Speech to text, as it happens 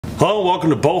Hello, welcome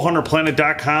to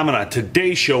BowHunterPlanet.com, and on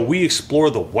today's show we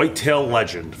explore the whitetail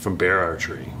legend from bear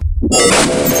archery.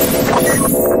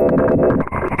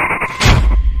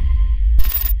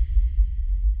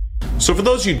 So for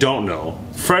those you don't know,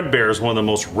 Fred Bear is one of the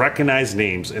most recognized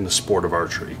names in the sport of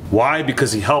archery. Why?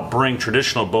 Because he helped bring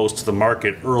traditional bows to the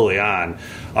market early on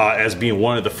as being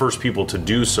one of the first people to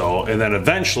do so, and then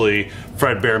eventually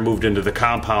Fred Bear moved into the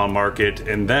compound market,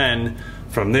 and then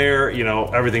from there, you know,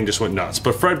 everything just went nuts.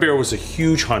 But Fred Bear was a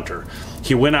huge hunter.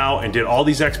 He went out and did all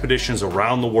these expeditions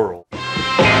around the world.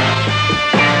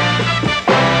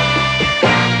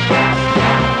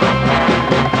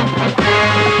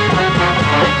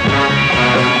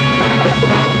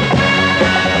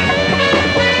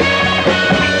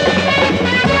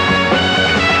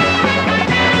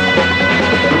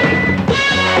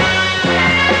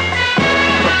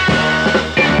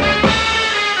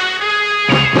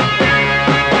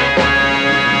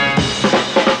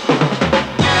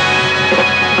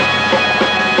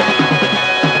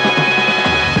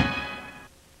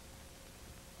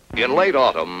 In late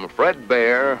autumn, Fred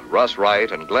Bear, Russ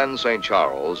Wright, and Glenn St.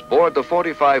 Charles board the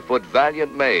 45-foot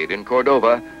Valiant Maid in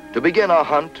Cordova to begin a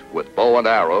hunt with bow and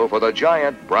arrow for the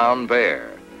giant brown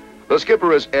bear. The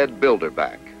skipper is Ed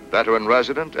Bilderback, veteran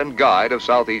resident and guide of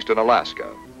southeastern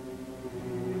Alaska.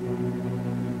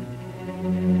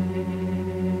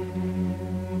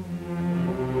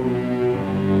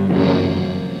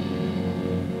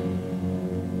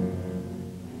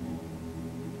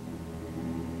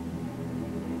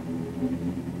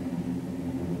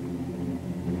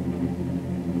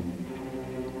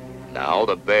 Now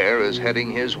the bear is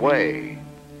heading his way.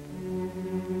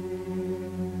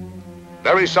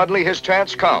 Very suddenly his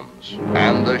chance comes,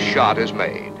 and the shot is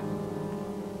made.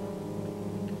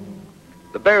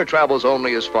 The bear travels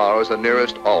only as far as the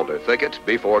nearest alder thicket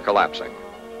before collapsing.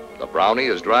 The brownie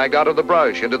is dragged out of the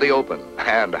brush into the open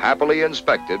and happily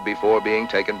inspected before being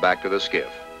taken back to the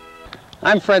skiff.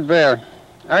 I'm Fred Bear.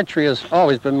 Archery has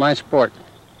always been my sport.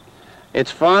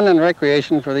 It's fun and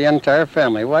recreation for the entire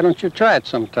family. Why don't you try it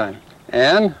sometime?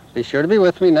 And be sure to be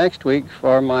with me next week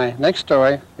for my next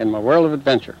story in my world of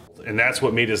adventure. And that's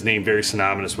what made his name very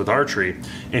synonymous with archery.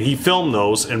 And he filmed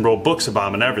those and wrote books about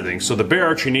them and everything. So the bear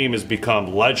archery name has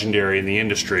become legendary in the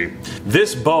industry.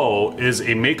 This bow is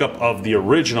a makeup of the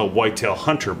original whitetail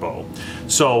hunter bow.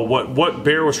 So what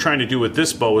Bear was trying to do with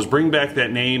this bow was bring back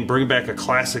that name, bring back a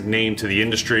classic name to the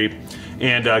industry,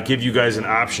 and give you guys an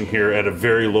option here at a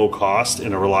very low cost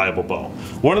and a reliable bow.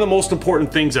 One of the most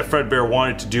important things that Fred Bear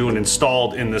wanted to do and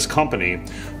installed in this company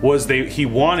was he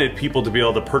wanted people to be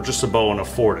able to purchase a bow and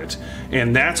afford it.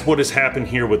 And that's what has happened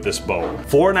here with this bow.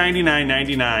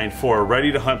 $499.99 for a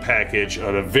ready to hunt package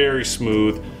of a very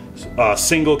smooth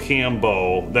single cam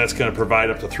bow that's going to provide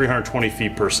up to 320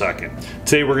 feet per second.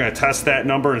 Today we're going to test that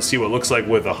number and see what it looks like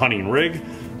with a hunting rig.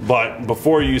 But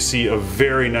before you see a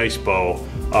very nice bow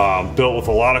built with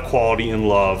a lot of quality and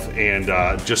love, and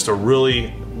just a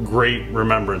really great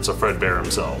remembrance of Fred Bear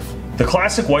himself. The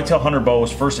classic whitetail hunter bow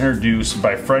was first introduced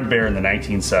by Fred Bear in the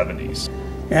 1970s.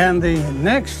 And the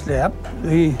next step,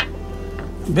 the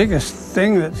biggest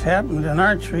thing that's happened in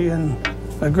archery in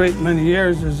a great many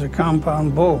years, is a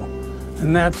compound bow.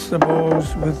 And that's the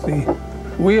bows with the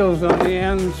wheels on the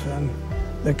ends and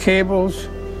the cables.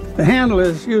 The handle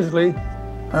is usually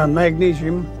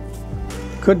magnesium,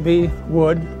 could be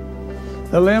wood.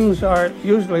 The limbs are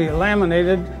usually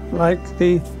laminated like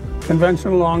the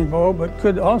conventional longbow, but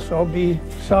could also be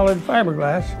solid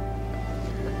fiberglass.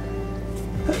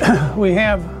 We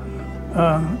have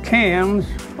cams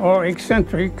or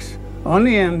eccentrics on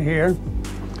the end here,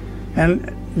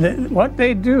 and what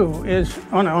they do is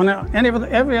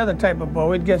every other type of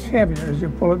bow, it gets heavier as you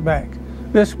pull it back.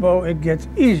 This bow, it gets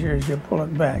easier as you pull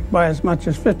it back by as much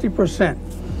as 50%.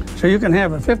 So you can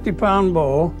have a 50-pound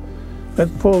bow that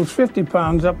pulls 50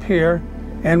 pounds up here,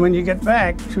 and when you get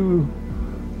back to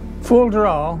full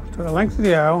draw, to the length of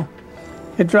the arrow,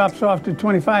 it drops off to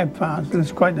 25 pounds, and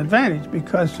it's quite an advantage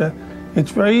because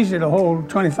it's very easy to hold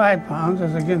 25 pounds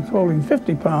as against holding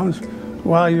 50 pounds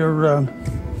while you're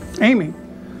aiming.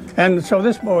 And so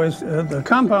this bow is, the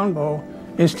compound bow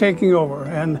is taking over,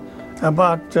 and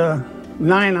about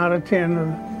 9 out of 10 of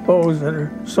the bows that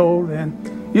are sold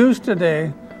and used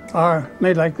today are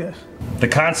made like this. The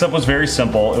concept was very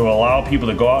simple. It would allow people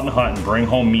to go out and hunt and bring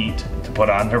home meat to put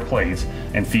on their plates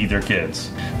and feed their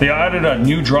kids. They added a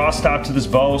new draw stop to this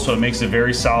bow, so it makes a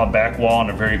very solid back wall and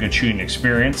a very good shooting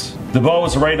experience. The bow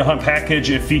is a ready to hunt package.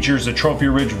 It features a Trophy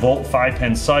Ridge Volt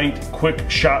 5-pin sight, quick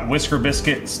shot whisker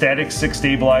biscuit, static 6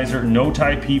 stabilizer, no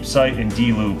tie peep sight, and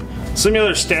D-loop. Some of the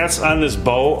other stats on this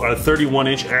bow are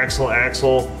 31-inch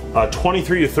axle,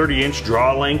 23 to 30 inch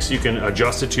draw lengths you can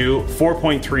adjust it to,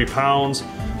 4.3 pounds,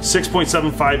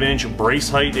 6.75 inch brace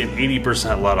height, and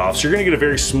 80% let off. So you're gonna get a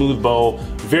very smooth bow,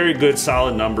 very good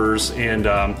solid numbers, and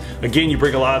again, you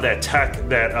bring a lot of that tech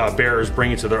that Bear is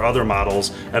bringing to their other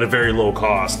models at a very low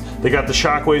cost. They got the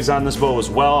shockwaves on this bow as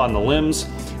well on the limbs,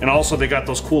 and also they got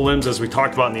those cool limbs as we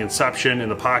talked about in the inception in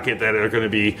the pocket that are gonna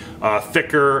be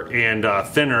thicker and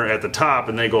thinner at the top,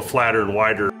 and they go flatter and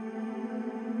wider.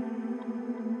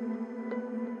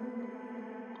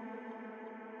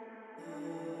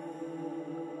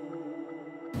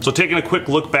 So taking a quick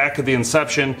look back at the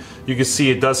inception, you can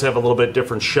see it does have a little bit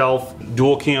different shelf,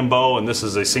 dual cam bow, and this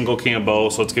is a single cam bow,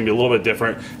 so it's gonna be a little bit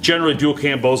different. Generally, dual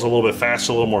cam bows are a little bit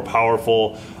faster, a little more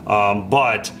powerful,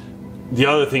 but the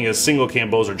other thing is single cam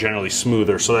bows are generally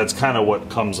smoother, so that's kind of what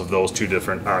comes of those two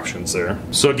different options there.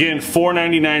 So again,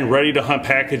 $4.99 ready to hunt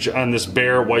package on this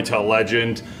Bear Whitetail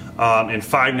Legend, and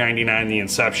 $5.99 the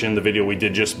inception, the video we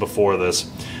did just before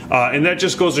this. And that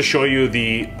just goes to show you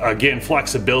the, again,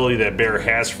 flexibility that Bear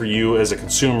has for you as a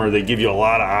consumer. They give you a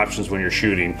lot of options when you're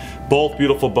shooting. Both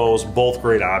beautiful bows, both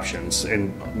great options,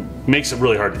 and makes it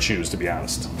really hard to choose, to be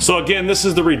honest. So again, this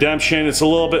is the Redemption. It's a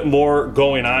little bit more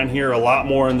going on here, a lot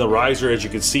more in the riser. As you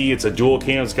can see, it's a dual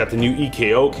cam. It's got the new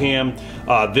EKO cam.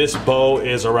 This bow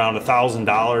is around $1,000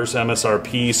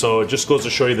 MSRP, so it just goes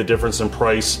to show you the difference in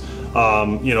price,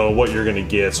 you know, what you're gonna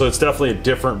get. So it's definitely a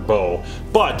different bow.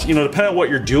 But, you know, depending on what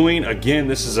you're doing, again,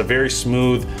 this is a very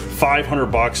smooth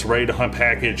 $500 ready to hunt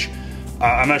package.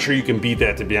 I'm not sure you can beat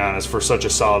that, to be honest, for such a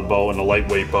solid bow and a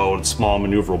lightweight bow and small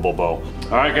maneuverable bow. All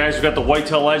right, guys, we've got the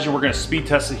Whitetail Legend. We're gonna speed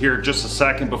test it here in just a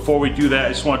second. Before we do that, I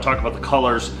just wanna talk about the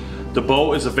colors. The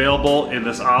bow is available in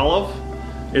this olive.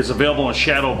 It's available in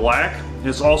shadow black.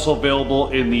 It's also available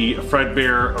in the Fred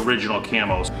Bear original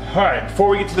camos. All right, before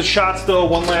we get to the shots though,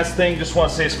 one last thing. Just want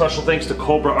to say a special thanks to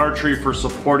Cobra Archery for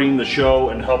supporting the show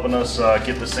and helping us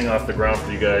get this thing off the ground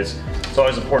for you guys. It's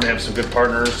always important to have some good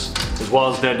partners, as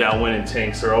well as Dead Downwind and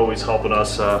Tinks. They're always helping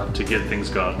us to get things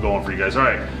going for you guys. All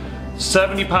right,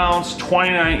 70 pounds,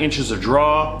 29 inches of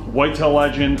draw, Whitetail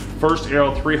Legend, first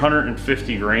arrow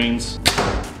 350 grains.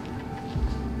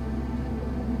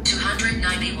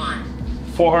 291.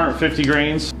 450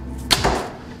 grains.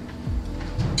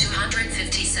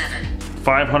 257.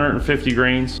 550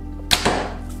 grains.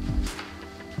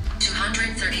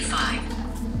 235.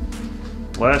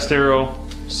 Last arrow,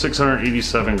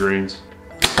 687 grains.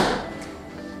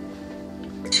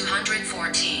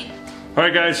 214. All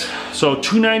right, guys, so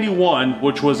 291,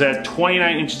 which was at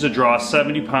 29 inches of draw,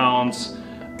 70 pounds,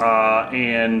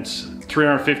 and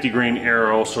 350 grain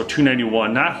arrow, so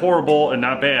 291. Not horrible and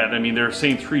not bad. I mean, they're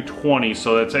saying 320,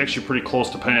 so that's actually pretty close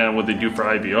depending on what they do for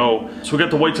IBO. So we got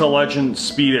the Whitetail Legend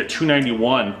speed at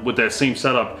 291 with that same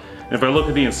setup. And if I look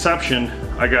at the inception,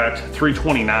 I got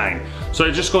 329. So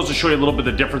it just goes to show you a little bit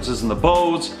of the differences in the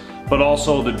bows, but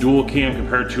also the dual cam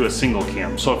compared to a single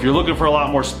cam. So if you're looking for a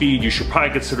lot more speed, you should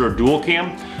probably consider a dual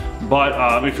cam.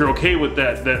 But if you're okay with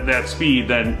that speed,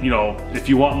 then, you know, if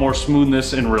you want more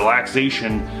smoothness and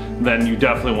relaxation, then you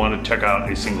definitely want to check out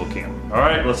a single cam. All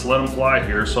right, let's let them fly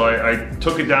here. So I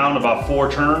took it down about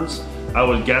 4 turns. I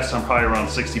would guess I'm probably around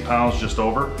 60 pounds, just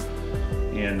over.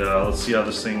 And let's see how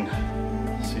this thing,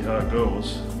 see how it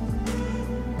goes.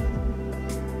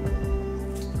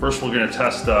 First, we're gonna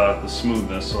test the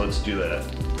smoothness, so let's do that.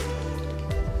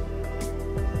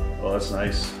 Oh, that's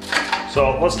nice.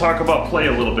 So let's talk about play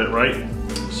a little bit, right?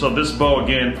 So this bow,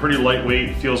 again, pretty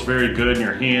lightweight, feels very good in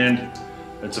your hand.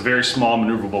 It's a very small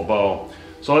maneuverable bow.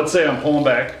 So let's say I'm pulling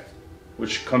back,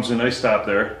 which comes to a nice stop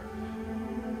there.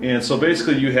 And so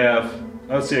basically you have,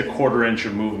 let's say, a 1/4 inch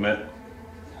of movement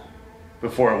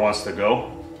before it wants to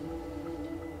go.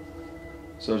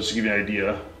 So just to give you an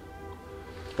idea.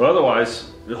 But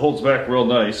otherwise, it holds back real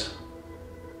nice.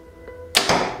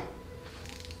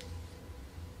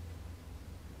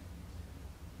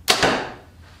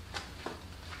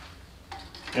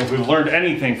 And if we've learned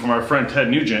anything from our friend Ted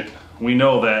Nugent, we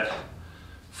know that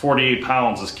 48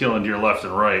 pounds is killing deer left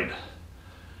and right.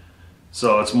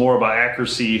 So it's more about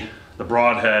accuracy, the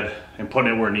broadhead, and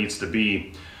putting it where it needs to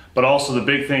be. But also the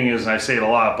big thing is, and I say it a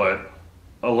lot, but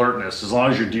alertness. As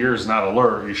long as your deer is not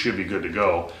alert, you should be good to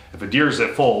go. If a deer is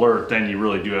at full alert, then you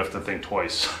really do have to think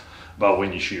twice about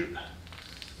when you shoot.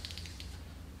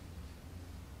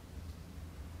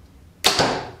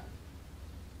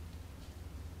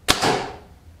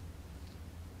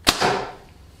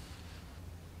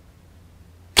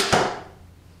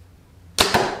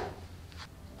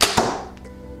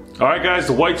 All right, guys,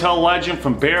 the Whitetail Legend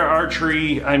from Bear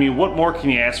Archery. I mean, what more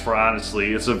can you ask for,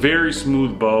 honestly? It's a very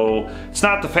smooth bow. It's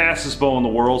not the fastest bow in the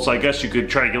world, so I guess you could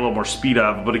try to get a little more speed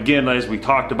out of it. But again, as we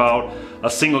talked about,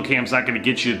 a single cam's not going to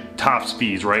get you top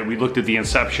speeds, right? We looked at the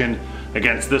Inception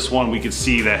against this one. We could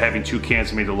see that having 2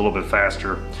 cams made it a little bit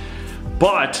faster.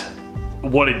 But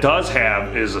what it does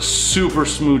have is a super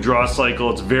smooth draw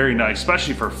cycle. It's very nice,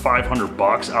 especially for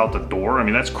 $500 out the door. I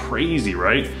mean, that's crazy,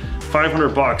 right?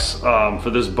 $500 for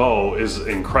this bow is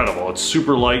incredible. It's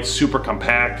super light, super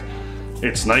compact.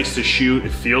 It's nice to shoot. It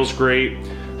feels great.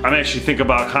 I'm actually thinking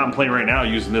about contemplating right now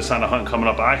using this on a hunt coming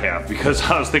up I have, because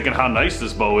I was thinking how nice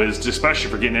this bow is,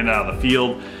 especially for getting in and out of the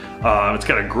field. It's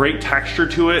got a great texture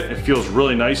to it. It feels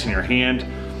really nice in your hand.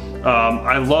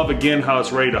 I love, again, how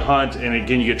it's ready to hunt, and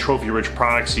again, you get trophy-rich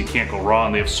products, so you can't go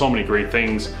wrong. They have so many great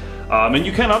things. And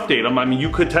you can update them. I mean, you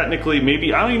could technically,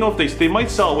 maybe, I don't even know if they might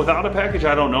sell it without a package.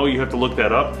 I don't know. You have to look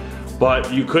that up.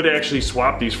 But you could actually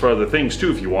swap these for other things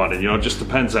too if you wanted. You know, it just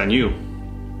depends on you.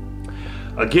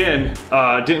 Again,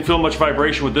 didn't feel much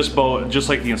vibration with this bow, just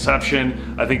like the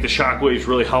Inception. I think the shock waves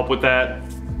really help with that.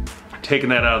 Taking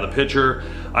that out of the picture.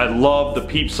 I love the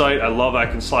peep sight. I love I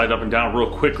can slide up and down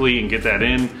real quickly and get that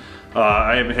in.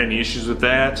 I haven't had any issues with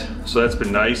that, so that's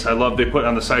been nice. I love they put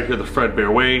on the side here the Fred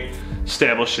Bear Way,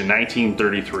 established in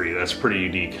 1933. That's pretty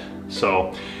unique.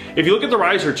 So if you look at the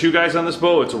riser too, guys, on this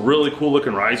bow, it's a really cool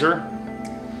looking riser.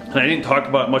 And I didn't talk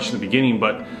about it much in the beginning,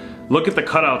 but look at the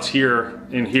cutouts here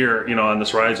and here, you know, on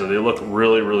this riser. They look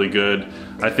really, really good.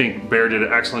 I think Bear did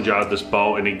an excellent job with this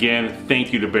bow. And again,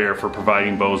 thank you to Bear for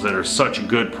providing bows that are such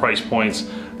good price points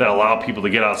that allow people to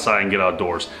get outside and get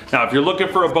outdoors. Now, if you're looking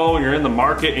for a bow and you're in the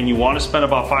market and you want to spend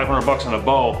about $500 on a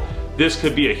bow, this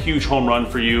could be a huge home run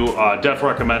for you. Definitely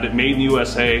recommend it. Made in the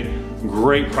USA.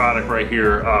 Great product right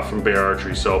here from Bear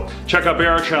Archery. So check out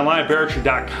Bear Archery online,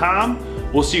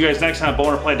 beararchery.com. We'll see you guys next time at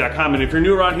BowHunterPlanet.com. And if you're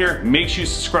new around here, make sure you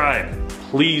subscribe.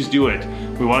 Please do it.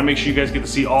 We want to make sure you guys get to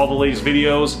see all the latest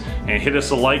videos, and hit us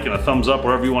a like and a thumbs up,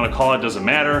 whatever you want to call it, doesn't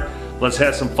matter. Let's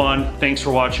have some fun. Thanks for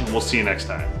watching. We'll see you next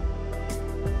time.